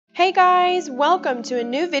Hey guys, welcome to a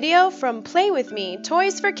new video from Play With Me,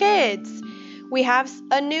 Toys for Kids. We have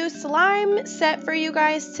a new slime set for you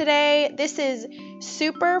guys today. This is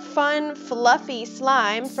super fun, fluffy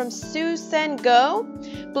slime from Susan Go.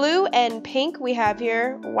 Blue and pink we have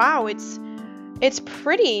here. Wow, it's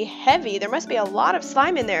pretty heavy. There must be a lot of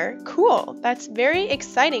slime in there. Cool, that's very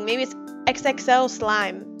exciting. Maybe it's XXL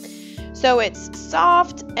slime. So it's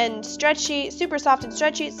soft and stretchy, super soft and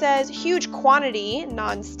stretchy, it says. Huge quantity,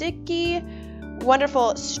 non-sticky,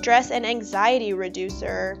 wonderful stress and anxiety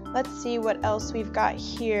reducer. Let's see what else we've got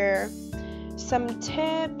here. Some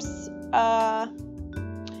tips.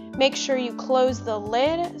 Make sure you close the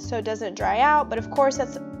lid so it doesn't dry out. But of course,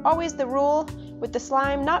 that's always the rule with the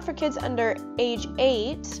slime. Not for kids under age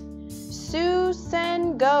 8.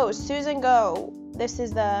 Susan Go. Susan Go. This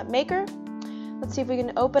is the maker. Let's see if we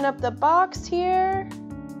can open up the box here.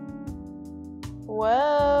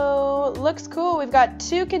 Whoa, looks cool. We've got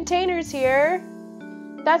 2 containers here.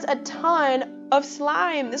 That's a ton of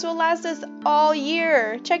slime. This will last us all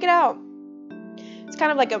year. Check it out. It's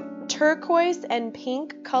kind of like a turquoise and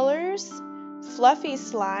pink colors. Fluffy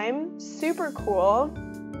slime. Super cool.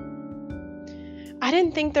 I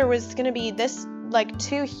didn't think there was gonna be this, like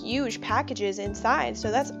 2 huge packages inside, so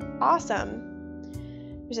that's awesome.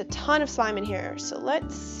 There's a ton of slime in here, so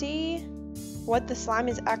let's see what the slime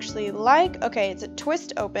is actually like. Okay, it's a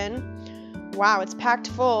twist open. Wow, it's packed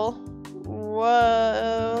full.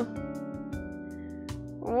 Whoa.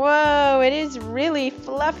 Whoa, it is really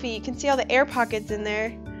fluffy. You can see all the air pockets in there.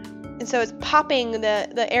 And so it's popping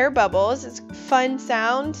the air bubbles. It's a fun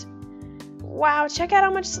sound. Wow, check out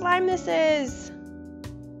how much slime this is.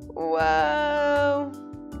 Whoa.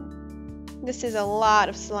 This is a lot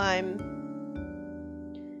of slime.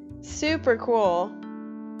 Super cool.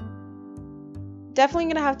 Definitely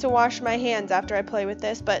gonna have to wash my hands after I play with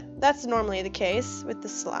this, but that's normally the case with the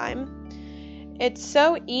slime. It's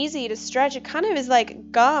so easy to stretch. It kind of is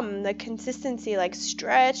like gum. The consistency like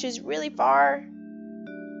stretches really far.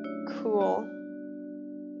 Cool.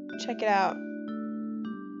 Check it out.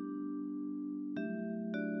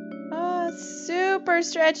 Oh, super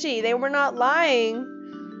stretchy. They were not lying.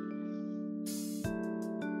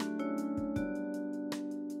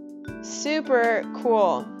 Super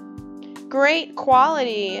cool. Great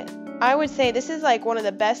quality. I would say this is like one of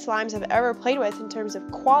the best slimes I've ever played with in terms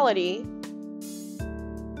of quality.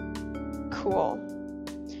 Cool.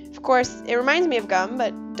 Of course, it reminds me of gum,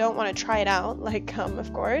 but don't want to try it out like gum,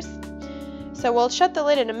 of course. So we'll shut the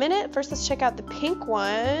lid in a minute. First, let's check out the pink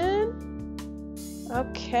one.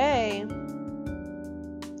 Okay.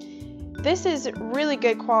 This is really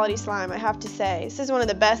good quality slime, I have to say. This is one of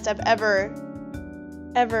the best I've ever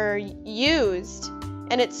used,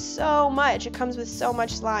 and it's so much. It comes with so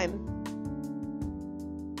much slime.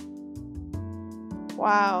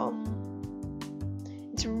 Wow,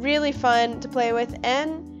 it's really fun to play with,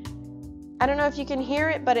 and I don't know if you can hear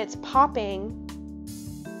it, but it's popping.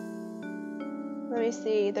 Let me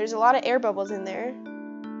see, there's a lot of air bubbles in there,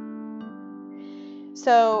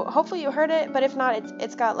 so hopefully you heard it, but if not,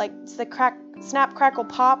 it's got like the snap crackle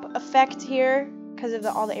pop effect here because of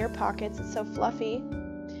all the air pockets. It's so fluffy.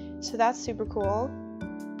 So that's super cool.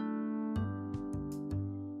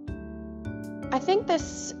 I think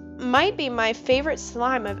this might be my favorite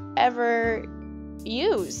slime I've ever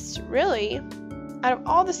used, really. Out of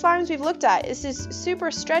all the slimes we've looked at, this is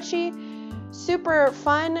super stretchy, super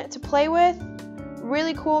fun to play with,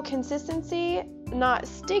 really cool consistency, not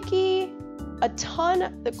sticky, a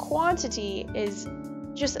ton. The quantity is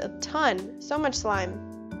just a ton, so much slime.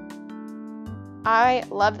 I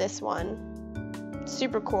love this one.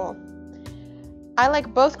 Super cool. I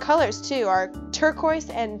like both colors too, our turquoise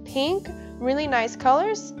and pink, really nice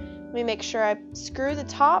colors. Let me make sure I screw the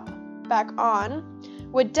top back on.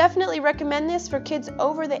 Would definitely recommend this for kids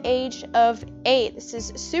over the age of 8. This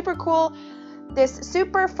is super cool. This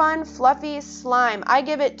super fun, fluffy slime. I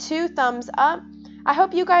give it 2 thumbs up. I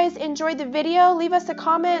hope you guys enjoyed the video. Leave us a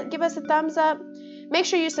comment, give us a thumbs up. Make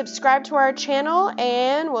sure you subscribe to our channel,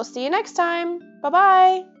 and we'll see you next time.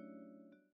 Bye-bye.